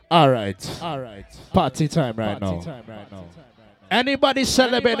All right. Party time right now. Anybody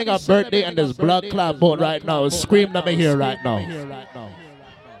celebrating a birthday and there's blood clot boat right now, scream let me hear right now.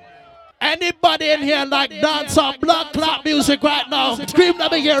 Anybody in here like dance or blood clot music right now, scream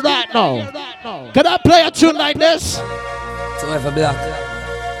let me hear right now. Can I play a tune like this? To every block,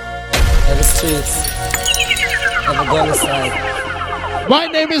 every streets, every gully side. My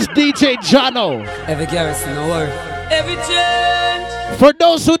name is DJ Jono. Every garrison, no worry. Every change. For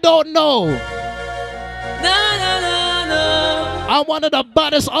those who don't know, I'm one of the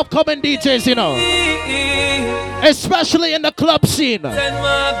baddest upcoming DJs, you know. Especially in the club scene. And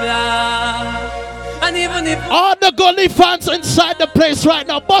even if all the gully fans inside the place right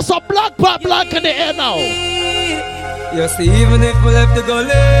now, bust a black in the air now. You see, even if we left the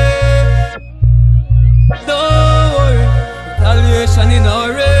gully, don't worry, retaliation in our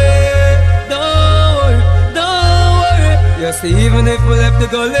way. Don't worry. You see, even if we left the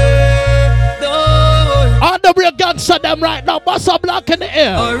gully, don't worry. All the real gangster them right now, bust a black in the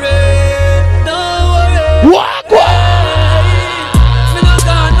air. Don't worry. Walk. Me not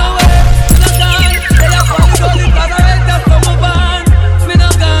gone nowhere. Me not gone. They are from the gully 'cause I read that from my band. Me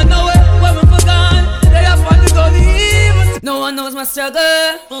not gone nowhere. When me for gone, they are from the gully. No one knows my struggle.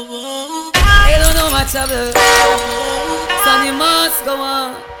 They don't know my trouble. Son, you must go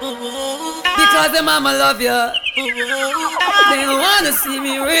on. Because the mama love you. They don't wanna see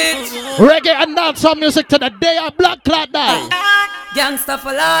me rich. Reggae and dancehall music to the day of Black Clot die. Gangsta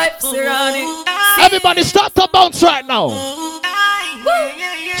for life, surrounding. Everybody start to bounce right now.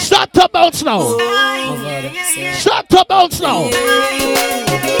 Start to bounce now. Start to bounce now.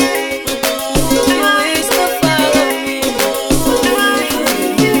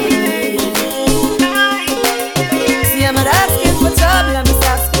 See, I'm not asking for trouble, I'm just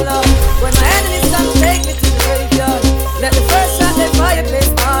asking love. When my enemies come, take me to the graveyard. Let the first shot let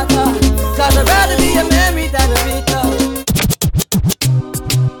fireplace marker. 'Cause I'd rather be a memory than a return.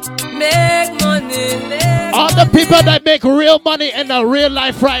 Make money. All the people that make real money in the real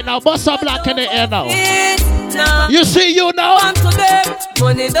life right now, bust a black in the air now. You see you now?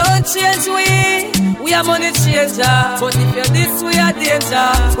 Money don't change we are money changer. But if you're this, we are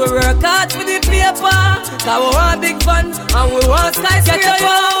danger. We work hard for the paper, 'cause we want big fun and we want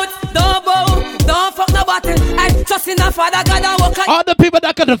skyscraper. Don't bow, don't fuck nobody. I trust in the Father God and walk. All the people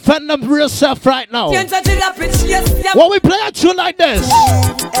that can defend them real self right now. When we play a tune like this,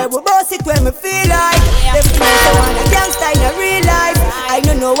 I will boss it when me feel like. Them people want a gangster in a real life. I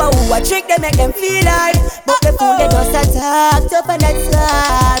don't know who a trick they make them feel like. But the fool they just attack, tough and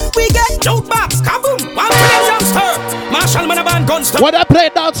attack. We get jukebox, kaboom, one to them youngster. Marshall man a band guns. When I play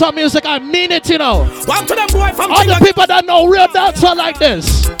dancehall music, I mean it, you know. One to them boy from all the people that know real dancehall like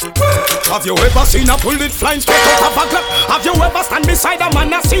this. Have you ever seen a bullet flying straight out of a clock? Have you ever stand beside a man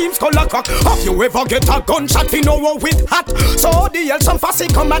that seems color cock? Have you ever get a gunshot in over with hat? So the hell some fussy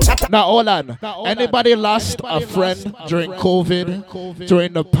come and chat. Now hold on. Anybody lost a friend during COVID,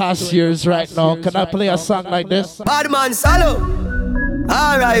 during the past years right now? Can I play a song like this? Bad man Salo.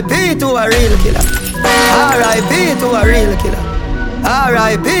 R.I.P. to a real killer. R.I.P. to a real killer.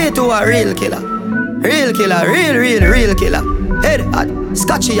 R.I.P. to a real killer. Real killer, real killer. Head hot,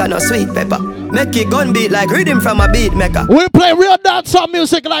 scotchy and a sweet pepper. Make it gun beat like rhythm from a beat maker. We play real dancehall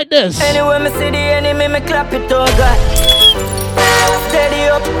music like this. Anyway, me see the enemy, me clap it, oh God. Steady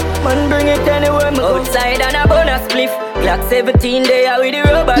up, man, bring it anywhere me go. Outside and a bonus spliff. Glock 17 there with the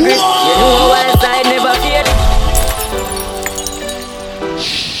rubber grip. You know one side never fear.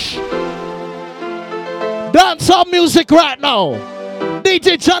 Dancehall music right now.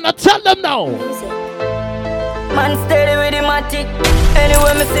 DJ Jono, tell them now. Man steady with the matic.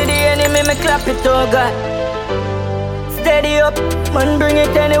 Anyway, me see the enemy, me clap it, oh God. Steady up, man, bring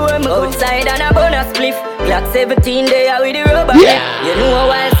it anywhere me go. Outside and a bonus spliff. Glock 17 there with the rubber. Yeah. You know a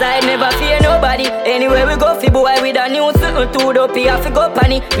wild side never fear nobody. Anywhere we go, fi boy with a new something to the P. Have to go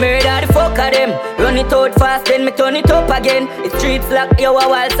panny. Murder the fuck of them. Run it out fast, then me turn it up again. The streets lock, yo a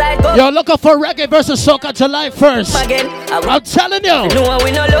wild side go. Yo, looking for Reggae versus Soca July 1st. Again, I'm telling you. No,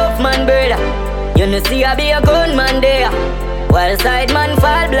 we no love man, brother. You know see I be a gunman there. While side man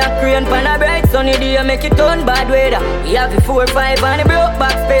fall black rain pan a bright sunny day make it turn bad weather. We have the 4-5 and the broke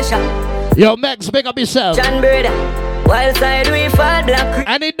back special. Yo, Max, big up yourself. John brother. While side we fall black rain.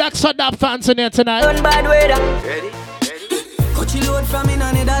 Any ducks or dap fans in here tonight? Turn bad weather. Ready? Coachy load from in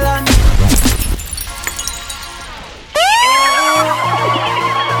a Netherlands.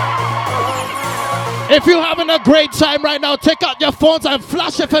 If you're having a great time right now, take out your phones and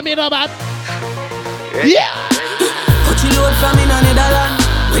flash it for me, no man. Yeah! Coachy load from in a Netherlands.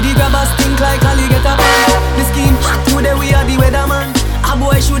 Where the grabbers think like alligator man. The scheme hot today we are the weatherman. A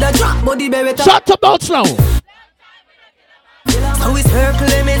boy shoulda drop body beretta. Shut up out now. So we circle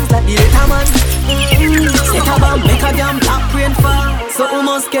lemons like the little man. Set a bomb, make a damn black rain fall. So we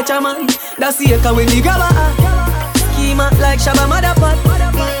must catch a man. That's the echo when we grab a schema like Shabba Motherpot.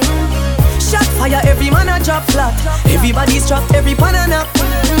 Shot fire, every man a drop flat. Everybody's trapped, every pan a knock.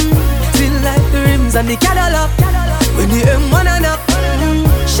 Feel like the rims and the Cadillac. When the M1 a knock.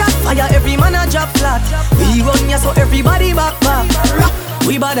 Shot fire, every man a drop flat. We run ya so everybody back.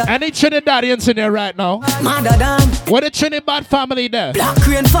 We bother. Any Trinidadians in there right now? Mother than. What a Trinidad family there? Black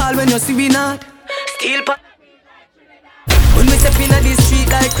rain fall when you see we not. Steel pot. When we step in the street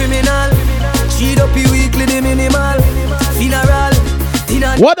like criminal. Cheat up you weekly the minimal. Funeral.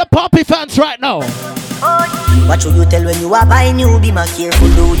 Dinner. What the Poppy fans right now? What should you tell when you are buying new? Be more careful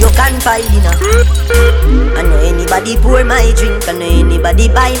though you can find dinner. I know anybody pour my drink. I know anybody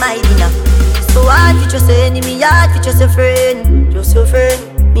buy my dinner. So hard for just your enemy, hard for just your friend. Just your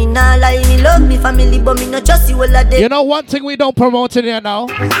friend. Me nah lie, me love me family, but me not trust you all of them. You know one thing we don't promote in here now?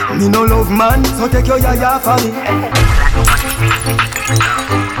 Me no love man, so take your yaya for me.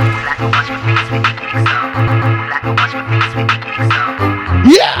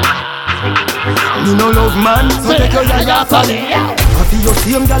 Yeah! Me no love man, so take your yaya for me. I feel your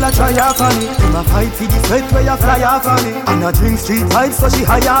same gal a try off for me. Him a fight for the sweat where you fly off for me. And a drink street vibes so she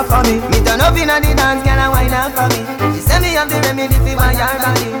high off for me. Me turn up inna the dance, girl a wine off for me. She say me have the remedy for my your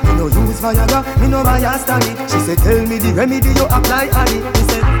body. Me no use Viagra, me no buy a stanny. She say tell me the remedy you apply on it. Me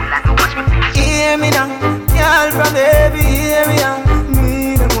say hear me now, girl from every area.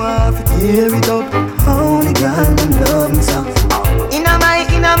 Me them want to tear it up. Only girl them love me so. Inna my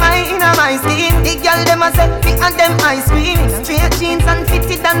skin. The girl them a say me and them ice cream. Straight jeans and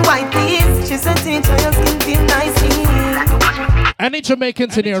fitted and white tees. She said teacher your skin feel nice. Any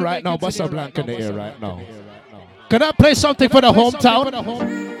Jamaicans in here right now? Bust a blank in the air right now. Can I play something for the hometown?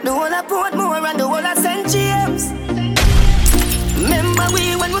 The whole of Portmore and the whole of St. James. Remember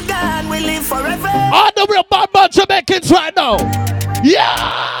we when we're gone, we live forever. All the real bad Jamaicans right now.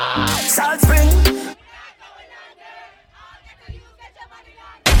 Yeah! Salt Spring.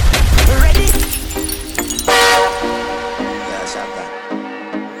 Ready? Yeah, Shaka.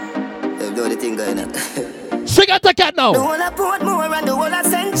 They've got the thing going on. Sing at the cat now. The whole of Portmore and the whole of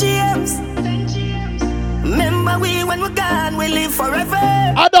St. James. Remember we when we're gone, we live forever.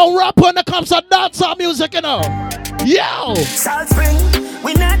 I don't rap when it comes to dancehall music, you know. Yo! Salt Spring,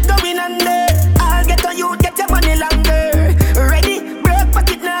 we not going under. I'll get on you, get your money longer. Ready, broke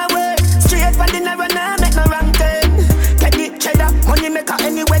pocket now work. Straight for dinner and now make no wrong turn. Petty cheddar, money maker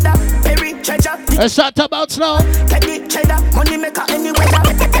any weather. Perry treasure. A shot about now. Petty cheddar, money maker any weather.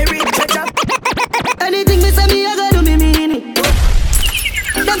 Perry treasure. Anything me say me, I gotta do me mean it.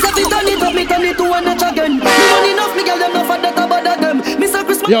 Them say me turn it to one notch again. Me money enough, me girl them no for that about them. Mr.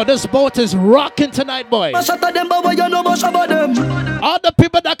 Christmas. Yo, this boat is rocking tonight, boy. Shut at them, but you know much about them. All the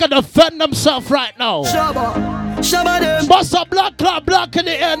people that can defend themselves right now. Shabba them. Bust a black cloud block in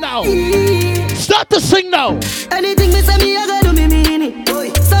the air now. Start to sing now. Anything me say me, I gotta do me mean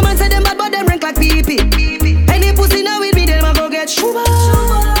it. Someone say them bad, but them rank like pee-pee. Any pussy now with me, them a go get shuba.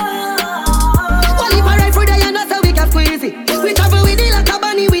 Well, if I ride for the end, that's how we can squeeze it. We travel with it like a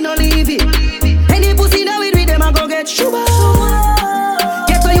bunny, we no leave it. Any pussy now with me, them a go get shuba.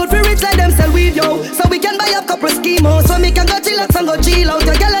 Get a youth for rich like them sell weed, yo. So we can buy up couple schemos. So me can go chillax and go chill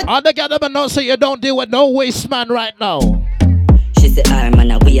out. All the gather but know so you don't deal with no waste man right now. She say I'm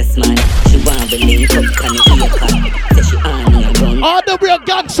an a waste man. She want to link up can you ear. Say she on me around. All the real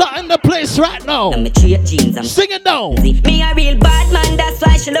gangster in the place right now. I'm a straight jeans. I'm sing it down. Me a real bad man, that's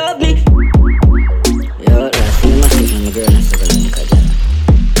why she love me. Yo, that's me massive, my girl.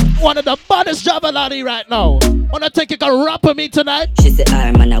 One of the baddest Jabalani right now. Wanna take a rap with me tonight? She say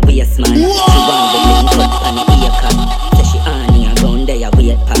I'm an a waste man. She want to link up can you ear. Say she on me around there,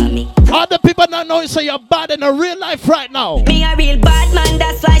 wait for me. All the people not knowing so you're bad in the real life right now. Me a real bad man,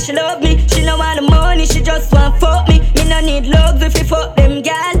 that's why she love me. She no want the money, she just want fuck me. Me no need love if you fuck them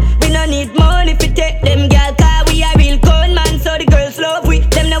gal. We no need money if you take them gal. Cause we a real gun man, so the girls love we.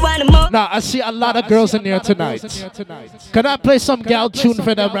 Them no want the money. Now I see a lot of girls in here tonight. Can I play some gal tune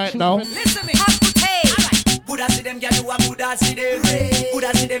for them right now? Listen me. Hey. Good see them gal, good see them.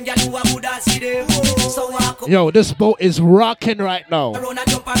 Good see them gal, good see them. So yo, this boat is rocking right now. My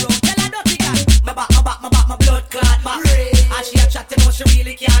blood clot back. And she a chatting, but she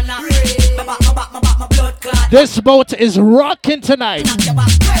really can't. My blood clot. This boat is rocking tonight.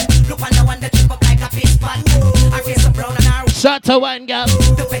 Look on the one that trip up like a fish pan. Her face so brown and her. Shut a wine, girl.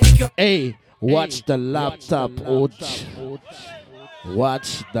 Hey, watch the laptop, Ouch.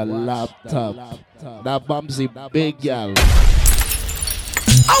 Watch the laptop. That bumpsy big gal.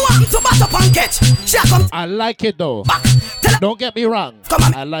 I want to bat up and get. She come. I like it though. Back. Don't get me wrong. Come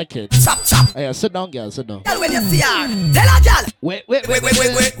on. I like it. Chop chop. Hey, sit down, girl. Sit down. Girl, when you see her, tell her, girl. Wait. Wait.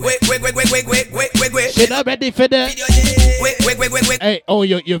 She not ready for that. Wait. Hey, oh,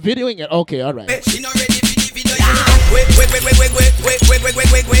 you're videoing it. Okay, all right. She not ready for the video.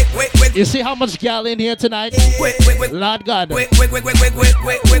 Wait. You see how much gal in here tonight? Wait. Lord God. Wait. You not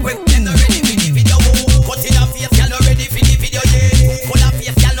ready for the video. Cut in her face, girl, not ready for the video. Pull her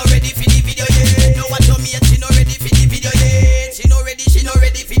face, girl, not ready for the video. Know what you mean? She not ready for the video. She not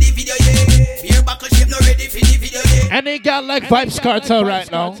ready for the video. Beer buckle shape, not ready for the video. Any gal like Vibes Cartel right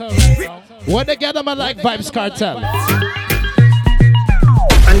now? What the gal them like Vibes Cartel?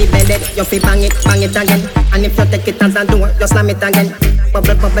 On the bed, you feel bang it again. And if you take it as a door, you slam it again.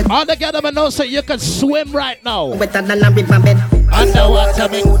 Bubble. All the gal them know say you can swim right now. Wetter than a river bed. Underwater.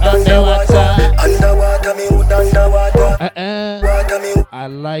 I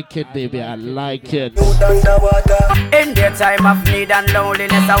like it, baby. I like it. In their time of need and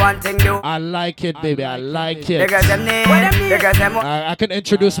loneliness, I want to do. I like it, baby. I like it. Because them need, because them I can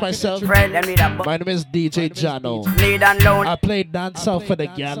introduce myself. friend, them need a My name is DJ Jono. need and loan. I play dancehall for the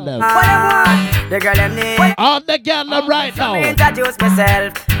gal them. What them want? The girl them need. All the gal them right Let me now. introduce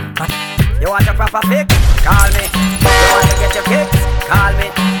myself. You want a proper fix? Call me. You want to get your kicks? Call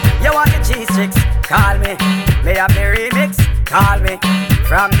me. You want your cheese sticks? Call me. Me have the remix? Call me.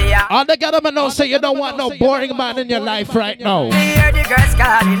 From the All the gal them know say you don't want no boring man in your life right now. hear the girls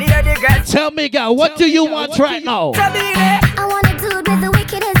calling, hear the girls. Tell me, gal, what do you want right now? I want a dude with the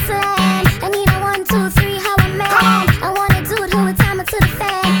wickedest slang. I need a 1, 2, 3, how a man. I want a dude who would time it to the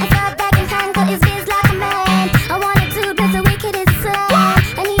fan. I thought back in time, cut his biz like a man. I want a dude with the wickedest slang.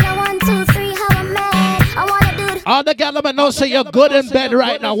 I need a 1, 2, 3, how a man. I want a dude. All the gal them know say you're good in bed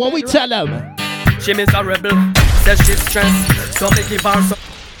right now. What we tell them? She miserable, says she's stressed. So me give her some.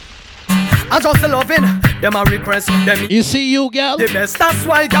 I just loving them a request them You see you, gal? the best. That's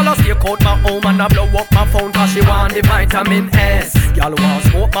why gal I stay out my home and I blow up my phone cause she want the vitamin S. Gal want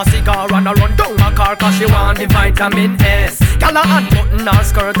smoke my cigar and I run down my car cause she want the vitamin S. Gal a unbutton her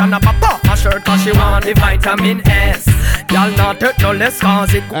skirt and I pop off my shirt cause she want the vitamin S. Gal not take no less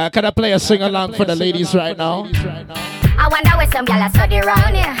cause it. Can I play a sing-along for the ladies right now? I wonder where some gal are study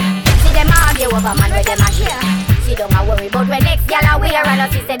round here. See them argue over man where them a share. See them a worry about when next gal are wear and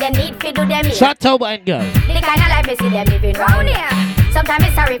us say them need to do them here. Shut up, and girl. The kind of life we see them living round here. Sometimes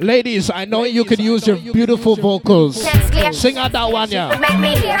it's sorry. Ladies, I know you can use your beautiful vocals. Sing out that one, yeah. Make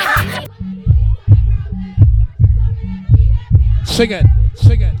me hear. Sing it.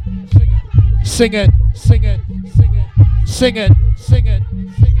 Sing it. Sing it. Sing it. Sing it. Sing it.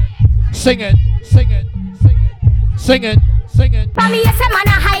 Sing it. Sing it. Sing it. Sing it. For me, yes, man,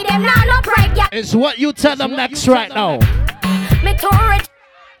 I hide them now, no pride, yeah. It's what you tell them next right now. Me too rich.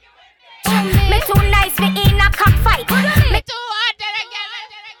 Me too nice, me in a cockfight. Me too hot,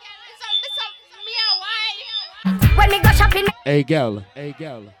 when me go shopping. Hey, girl.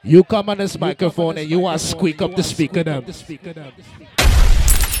 You come on this microphone and you want to squeak up the speaker them.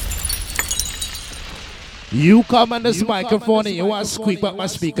 You come on this microphone and you want to squeak up my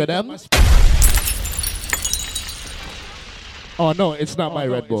speaker them. Oh no, it's not my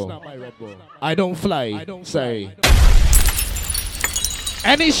Red Bull. I don't fly. Sorry.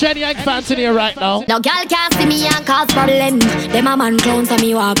 Any Shenyang fans in here right now? Now girl can't see me and cause problem. Them a man clowns so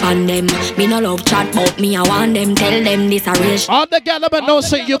me walk on them. Me no love chat but me I want them. Tell them this a real All the gentlemen know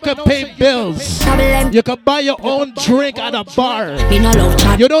say you can pay bills. problem. You can buy your own drink at a bar. Me no love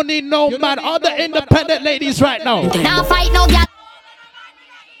chat. You don't need no man. All the independent ladies right now. Now fight no girl.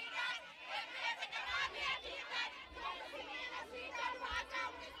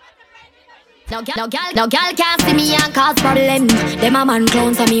 No girl can't see me and cause problem. Them a man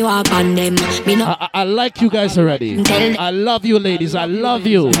clowns so me walk on them. Me no. I like you guys already. I love you ladies. I love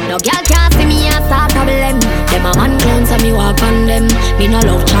you. No girl can't see me and start problem. Them a man clowns so me walk on them. Me no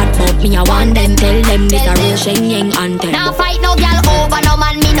love chat but me I want them. Tell them this a real Shenyang anthem. Now fight no girl over no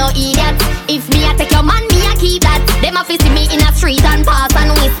man, me no idiot. If me I take your man, me I keep that. Them a fi see me in a street and pass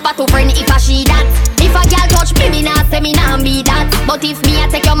and whisper to friend if I she that. If a girl touch me, me nah say me nah be that. But if me I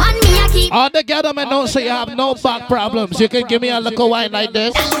take your man, me I keep. All the gentlemen know say you have no back problems. You can give me a little wine like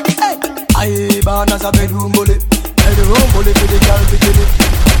this. I born as a bedroom bully. Bedroom bully for the girl bikini.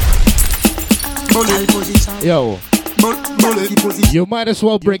 Bully position. Yo, Bully position. you might as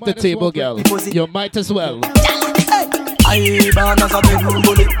well break the table, girl. You might as well. I born as a bedroom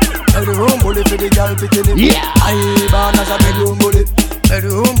bully. Bedroom bully for the girl bikini. Yeah. I born as a bedroom bully.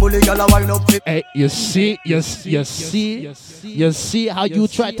 Bedroom bully, girl a wind up fit. Hey, you see how you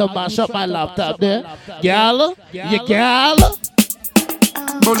try to mash up my laptop there? Girl, you girl.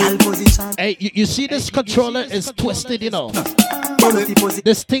 Girl position. Hey, you see this controller is twisted, you know.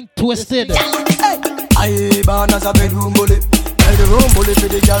 This thing twisted. I born as a bedroom bully. Bedroom bully for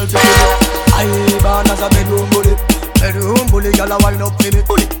the girl to me. I born as a bedroom bully. Bedroom bully, girl a wind up for me.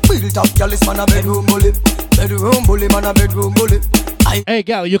 Built up, girl is man a bedroom bully. Bedroom bully, man a bedroom bully. Hey,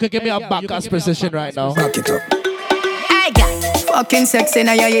 girl, you can give me a back-ass position right now. Back it up. Hey, girl. Fucking sexy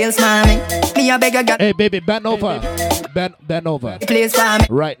now your heels, mommy. Me a beg a girl. Hey, baby, bend over. Bend over. Please for me.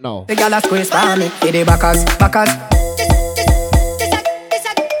 Right now. The girl a squeeze for me. Hit the backers.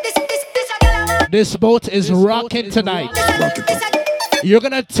 This boat is rocking tonight. You're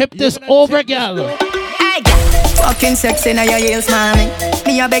gonna tip this over, girl. Hey, girl. Fucking sexy now your heels, mommy.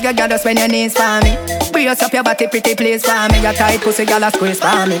 Me a beg a girl just when your knees for me. Brace up your body, pretty please for me. Your tight pussy, girl a squeeze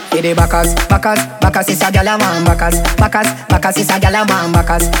for me. Hit the backers is a girl a man. Backers is a girl a man.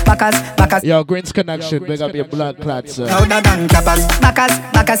 Backers. Yo, Green's Connection, big up your blood clots. Louder than clappers.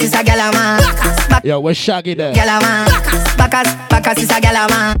 Backers is a girl a man. Yo, where's Shaggy there? Girl a man. Backers is a girl a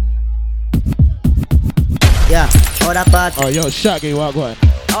man. Yeah, other party. Oh, yo, Shaggy, what going?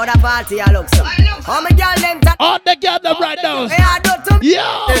 Other party, I look so. How many girl them? On the girl them right now.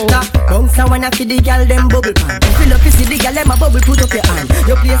 Yo! Bounce a wanna feed the girl them bubble pan. Fill up, you see the girl them a bubble, put up your hand.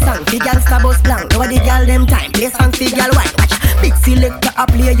 You play song, the girl star bus blank. Now the girl them time, play song, the girl white. Watch big selector a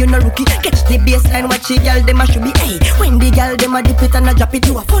play, you no rookie. Catch the baseline, watch the girl them a should be. Hey, when the girl them a dip it and a drop it,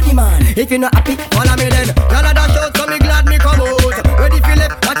 you a funny man. If you not happy, Follow me then. Y'all a dash out, so me glad me come out. Ready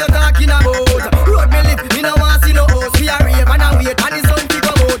Philip, what you talking about? Road me live, me no want see no house. We a rave and a wait, and the sun pick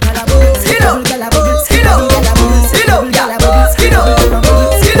up out. Skin up, skin up, skin up, skin up,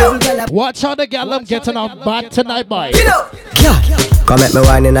 skin up. Watch how the girl I'm getting on bad tonight, boy. Skin up, come at me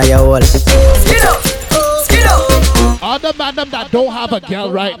wine in a your hole. skin up, skin up. All the man them that don't have a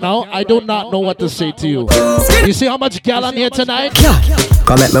girl right now, I do not know what to say to you. You see how much girl on here tonight?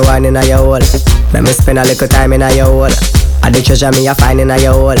 Come at me wine in a your hole. Let me spend a little time in a your hole. I the treasure me a find in a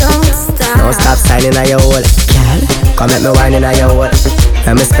your hole. Don't stop signing a your hole. Come at me wine in a your hole.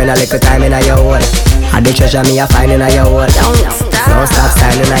 Let me spend a little time in a your hole. I the treasure me a find in a your hole. Don't stop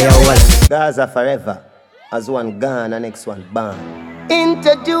signing a your hole. Gaza forever. As one gone, and next one born.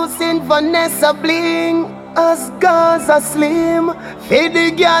 Introducing Vanessa Bling as Gaza Slim. Feed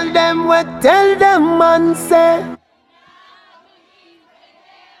the girl them we tell them man say.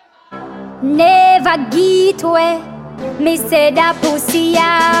 Never get away. Me say that pussy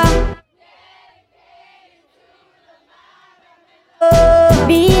ya.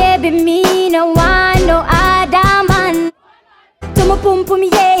 Baby, me no want no other man. To my pum pum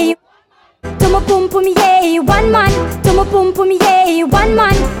yeah. To my pum pum yeah. One man. To my pum pum yeah. One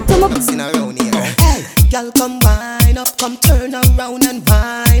man. To my Sing around here. Hey, girl, come wind up, come turn around and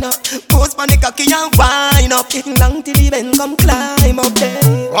wind up. Post on the cocky and wind up. Long till the bend, come climb up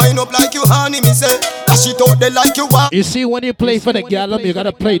there. Wind up like you honey, me say. Dash it out there like you want. You see, when you play for the girl, you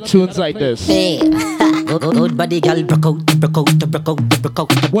gotta play tunes like this. Good body girl, broke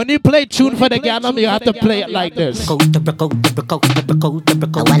out. When you play tune for the girl, you have to play it like this.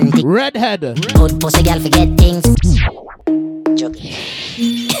 Redhead. Good pussy girl, forget things.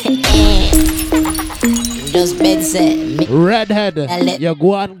 Just bed say. Redhead. You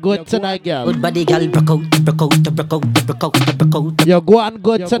go on good tonight, girl. Good body girl, broke out. You go on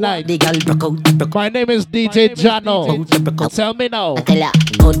good tonight. The girl broke out. My name is DJ Jono. Tell me now.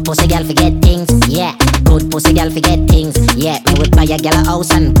 Good pussy girl, forget things. Yeah. Good pussy girl, forget things. Yeah. Me would buy a girl a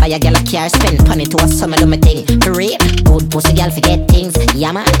house and buy a girl a car. Spend money to a summer do my thing. For real. Good pussy girl, forget things.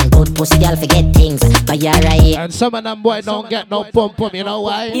 Yeah man. Good pussy girl, forget things. Buy a ride. And some of them boys don't get no pum pum. You know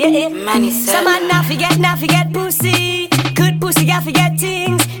why? Yeah. Some man not forget pussy. Good pussy girl, forget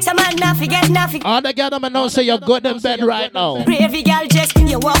things. Some man not forget. All the girl them know say you're good in bed right now. Brave girl, just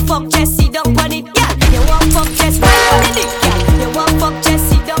you want fuck, just sit down on it, yeah. You want fuck, just wine on the dick, yeah. You want fuck, just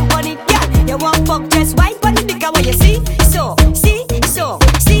sit down on it, yeah. You want fuck, just wine on the dick, what you see? So,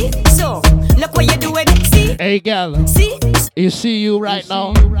 look what you doing, see? Hey girl, see? You see you right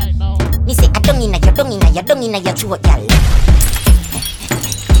now. Me say I don't in your throat, girl.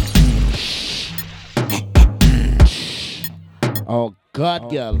 Oh God,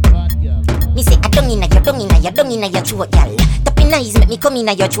 girl. Me say I don't in your throat, girl. Tapping eyes make me come in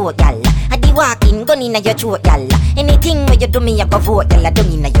your throat, girl. I di walking gun in your throat, girl. Anything where you do me, I go vote, girl. I don't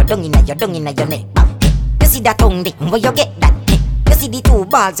in your neck. You see that tongue dick, where you get that? You see the two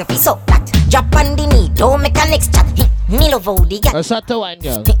balls if you suck that. Drop on the knee, don't make a next chat. Me love how the girl. Start to wine,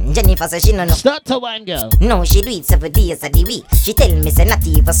 girl. Jennifer says she no know. Start to wine, girl. No, she do it 7 days of the week. She tell me say not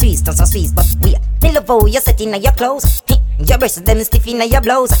even Swiss, not so Swiss, but we. Me love how you set in your clothes. Your breasts them stiff in your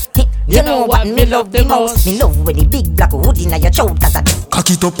blouse. You know what me love the most? Me love when the big black hood in your chow. Cock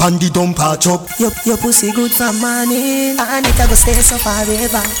it up and the dump patch up. Your pussy good for morning, and it a go stay so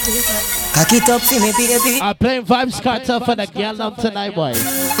forever. Cock it up for me, baby. I'm playing Vibes Cartel for the girl up tonight, boy.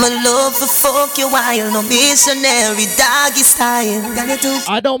 My love for fuck you while no missionary doggy style.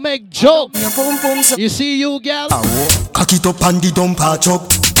 I don't make jokes. You see you, girl? Cock it up and the dump patch up.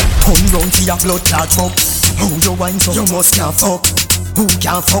 Turn round to your blood clot up. Who you wine so you must can't fuck. Who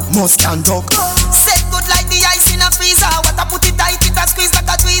can't fuck must can't duck. Set good like the ice in a freezer. What I put it tight, it a squeeze like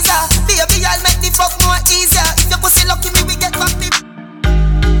a tweezer. Baby, I'll make the fuck more easier. If your pussy lucky me, we get fucked me.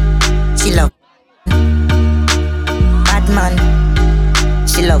 She love bad man.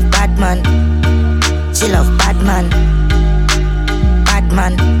 She love bad man. She love bad man. Bad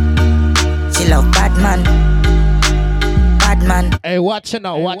man. She love bad man. Bad man. Hey, watch it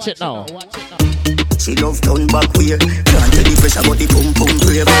now, watch it now. She love turn back way. Can't tell the pressure but the pum pum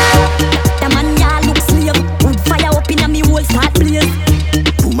brave. The man ya look slave. Wood fire up in a me whole start blaze.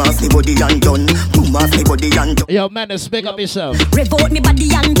 Boom off me body and done. Boom off me body and done. Yo, man, speak up yourself. Revolt me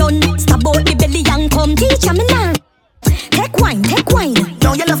body and done. Stab out me belly and come teach me now. Take wine, take wine.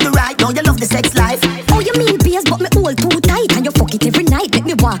 Now you love the ride, now you love the sex life. Oh, you mean beers, but me all too tight. And you fuck it every night, make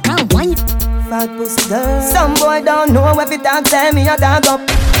me walk and wine. Fat pussy girl. Some boy don't know if it dance, tell me a dog up.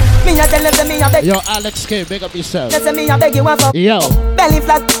 Me a tell them me a beg. Yo, Alex K, big up yourself. Tell me a beg you a fuck. Yo. Belly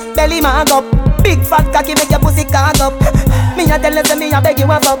flat, belly mag up. Big fat cocky make your pussy cock up. Me a tell them me a beg you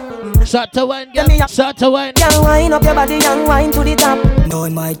a fuck. Start to wine, girl. Start to wine. Young wine up your body, young wine to the top.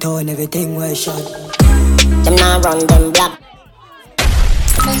 Down my tone, everything was shot. Them now run them black.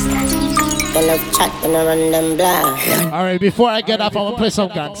 They love chat, them now run them black. Alright, before I get off, I'm gonna play some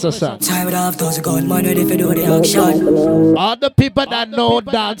gangster song. Time it off, those gun man ready for do the action. All the people that know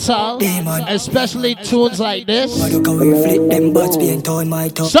dancehall, especially tunes like this, Look how we flip them butts being torn my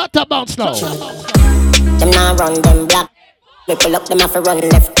tongue. shut up, bounce now. Them now run them black. We pull up them off a run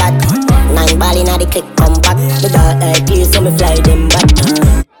left back. 9 ball inna the click come back. The dark eye clear so me fly them back.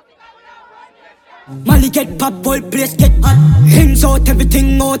 Molly get pop, whole place get hot. Hands out,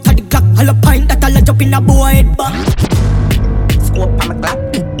 everything out of the clock. All a pint that all a jump in a boy head back. Scope on my clock.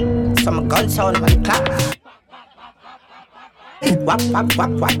 Some gun sound on my clock. Wap, wap, wap,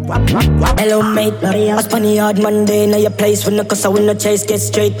 wap, wap, wap, wap. Hello mate, a funny hard Monday. Now your place when the cause I win the chase. Get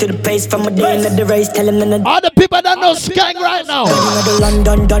straight to the pace from a day into the race. Tell them none. All the people that know Skank right now.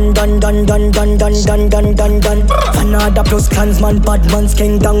 London, dun, dun, dun, dun, dun, dun, dun, dun, dun, dun. Canada plus clansman, bad man's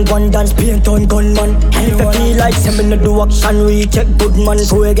king down one dance, paint on gunman. And if I feel like send me no do action, recheck good man,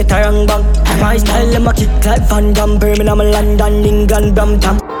 so we get a wrong bang. My style, them a kick like Van Damme, Birmingham, London, England,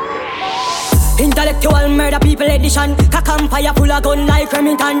 Brampton. Intellectual murder people edition. Cock and fire full of gun like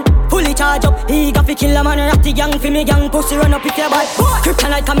Remington. Fully charge up, he got fi kill a man. Ratty gang fi me gang, pussy run up if you bad.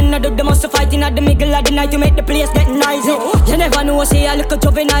 Kryptonite coming out of the muscle fighting at the middle of the night to make the place get noisy. You never know, say a little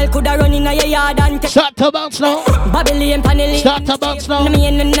juvenile coulda run in a your yard and take. Start to bounce now. Babylon panel. Start to bounce now.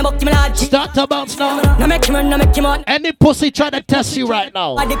 Start to bounce now. No make him run, no make him out. Any pussy try to test you right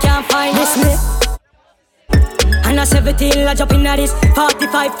now. But they can't find this me. And a 17, I jump in at this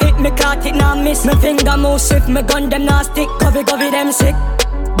 45 feet, me caught it, now miss. Me finger move swift, me gun them now stick. Covey, them sick.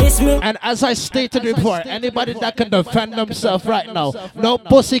 This me. And as I stated before, anybody that can defend themselves right now, no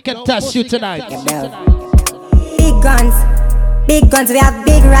pussy can test you tonight. Big guns, we have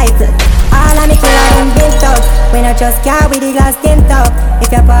big rifles. All of me killer them built up. We not just car with the glass tint up.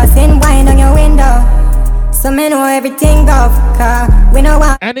 If you're passing wine on your window, so me know everything off, car we know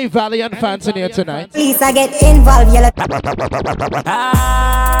what. Any Valiant fans in here tonight? Please, I get involved, yellow.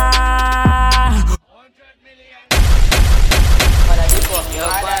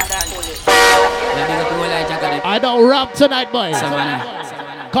 I don't rap tonight, boys.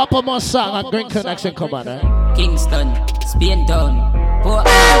 Couple more songs and Green Connection come on, eh? Kingston, Spain Town, Portland.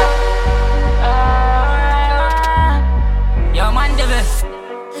 Yo, man, devil.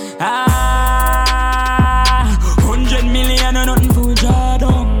 100 million or nothing for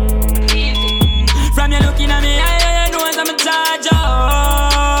Jono. From you looking at me, I know I'm a charge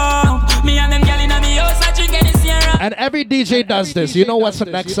up. Me and them gal in me house, I drink any Sierra. And every DJ does this. You know what's the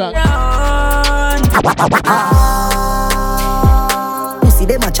next song? You see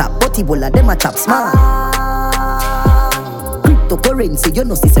them a chop, body bola, them a chop smart. Cryptocurrency, you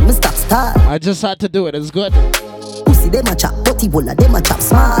know, see some stop star. I just had to do it. It's good. See them a chop, body bola, them a chop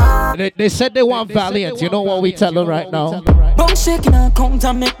smart. They said they want Valiant. You know what we tell them right now? Bone shaking and count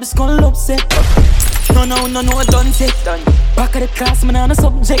and make the skull upset. No, done say. Back of the class, man, on a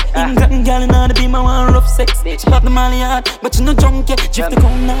subject. England girl, and the be my one rough sex. She pop the molly hard, but you no drunk yet. Drift the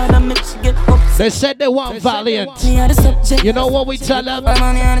cone hard and make she get upset. They said they want Valiant. You know what we tell them? I'm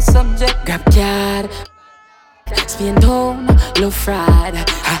on the subject. Grab card. Spin down, low fried.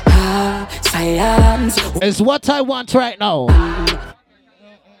 Ha ha, science. It's what I want right now.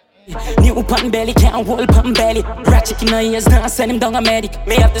 New pan belly, can't hold pan belly. Ratchet in her ears, now send him down a medic.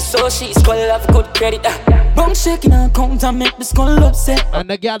 Me have the soul, she's skull have good credit. Bone shaking her count and make the skull upset. And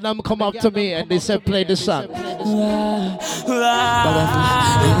the girl them come up to me and they said play the song. Me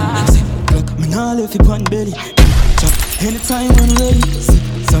nah left it pan belly. Anytime when ready.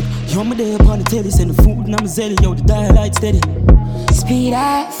 Stop, you're my day upon the telly. Send the food and I'm a zelly. Yo, the dial light steady. Speed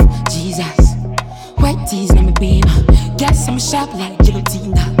off, Jesus. White tees, let me beam. Guess I'm sharp like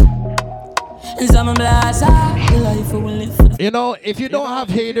guillotine. You know, if you don't have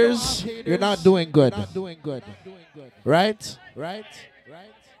haters, you're not doing good. Right?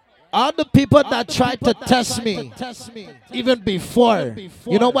 All the people that tried to test me, even before,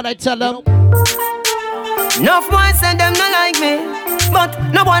 you know what I tell them? Enough boys said them not like me, but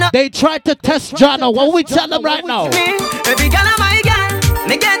no one. They tried to test Jono. What we tell them right now? Every girl is my girl,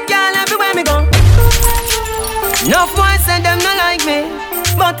 me get girl everywhere me go. Enough boys said them not like me,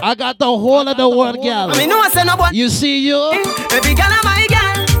 but I got the whole of the world, girl. I mean, no one said no boy. You see you? Every girl is my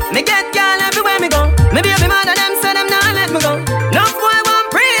girl, me get girl everywhere me go. Maybe every man of them said them not let me go. Enough boy want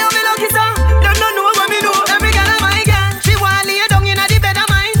pray, oh me lucky so. Them don't know what me do. Every girl is my girl, she want lay down in the bed of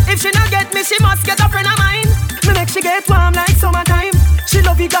mine. If she not get me, she must get a friend of mine. Me make she get warm like summertime. She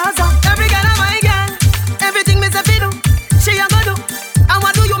love it Gaza. Every girl is my girl, everything me say fi do, she a go do. I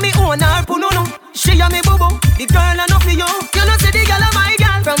want do you me own her pununu. She a me boo boo. The girl enough for you. You know see the girl a my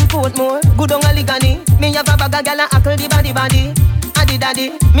girl. From Portmore, good on a ligani. Me have a bag of girl a hackle the body. Addy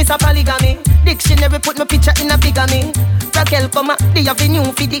daddy, miss a polygamy. Dictionary put my picture in a bigamy. Raquel come the avenue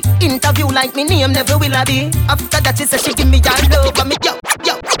for the interview like me name never will I be. After that she said she give me your love for me yo.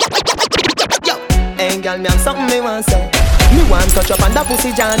 Hey girl, me have something me want say. Me want touch up on that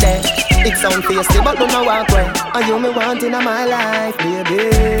pussy jam there. It sound tasty but don't know walk away. And you me want in my life,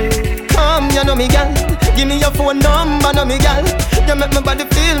 baby. Come, you know me girl. Give me your phone number, know me girl. You make my body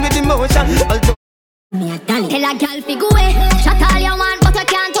feel with emotion. Tell a girl fi go away. Shut all you want, but you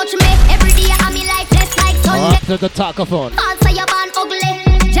can't touch me. Every day I'm in life less like Sunday. After the talkathon. Also you born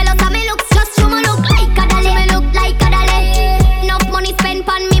ugly. Jealous of me looks, just show me look like a dolly. Me look like a dolly. Enough money spent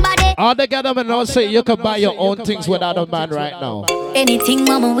on me body. All together and now say you can buy your own things without a man right now. Anything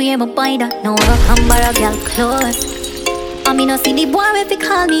mama wear me buy that. No I come buy a girl clothes. I mean, no see the boy if he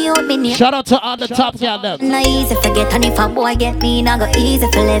call me out me name. Shout out to all the top girl them. Not easy forget, and if a boy get me, not go easy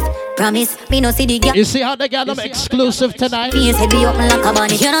for left. Promise me no see the girl. You see how they got them exclusive tonight? Me say be open like a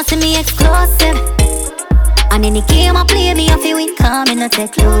bunny. You don't see me exclusive. And in the game I play me off you win, come in and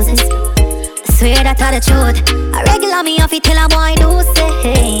take closes. I swear that are the truth. I regular me off you tell a boy do say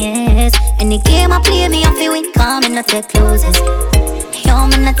yes. In the game I play me off you win, come in and take closes. Yo,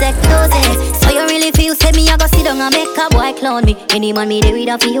 man, I take closes. So you really feel say me, I go sit down and make a boy clown me. Any man me there with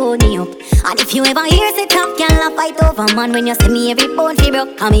a feel hold me up. And if you ever hear say top girl a fight over man, when you see me every bone fi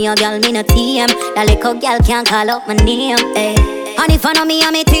broke. Call me a girl, me no TM. That little girl can't call up my name, eh. And if I know me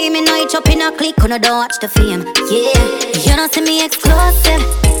and me team, me know it up in a click, when I don't watch the film. Yeah, you don't see me exclusive.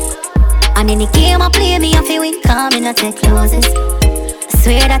 And in the game I play me, I feel win, come in and take closes.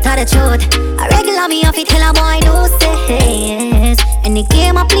 Swear that are the truth. I regular me off it, tell a boy do say yes. In the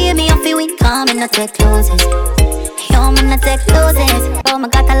game I play me off it, win, come and not take closes. Yo, man, not take closes. Oh, my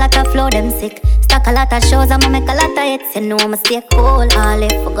got a lot of flow, them sick. Stack a lot of shows, I'ma make a lot of hits. You know I'ma stay cool. All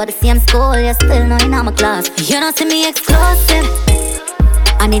if I go the same school, you still know in my class. You don't see me exclusive.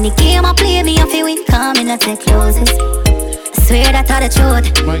 And in the game I play me off it, win, come and not take closes. Swear that are the truth.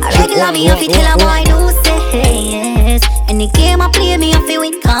 I regular me off it, tell a boy do say yes. In the game I play me off it,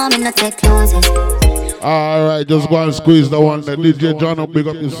 win, come and not take closes. Alright, just go and squeeze the one. The DJ Jono, big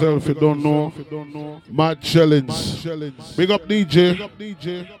up yourself if you don't know. Mad challenge. Big up DJ.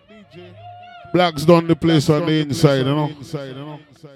 Blacks done the place on the inside, you know.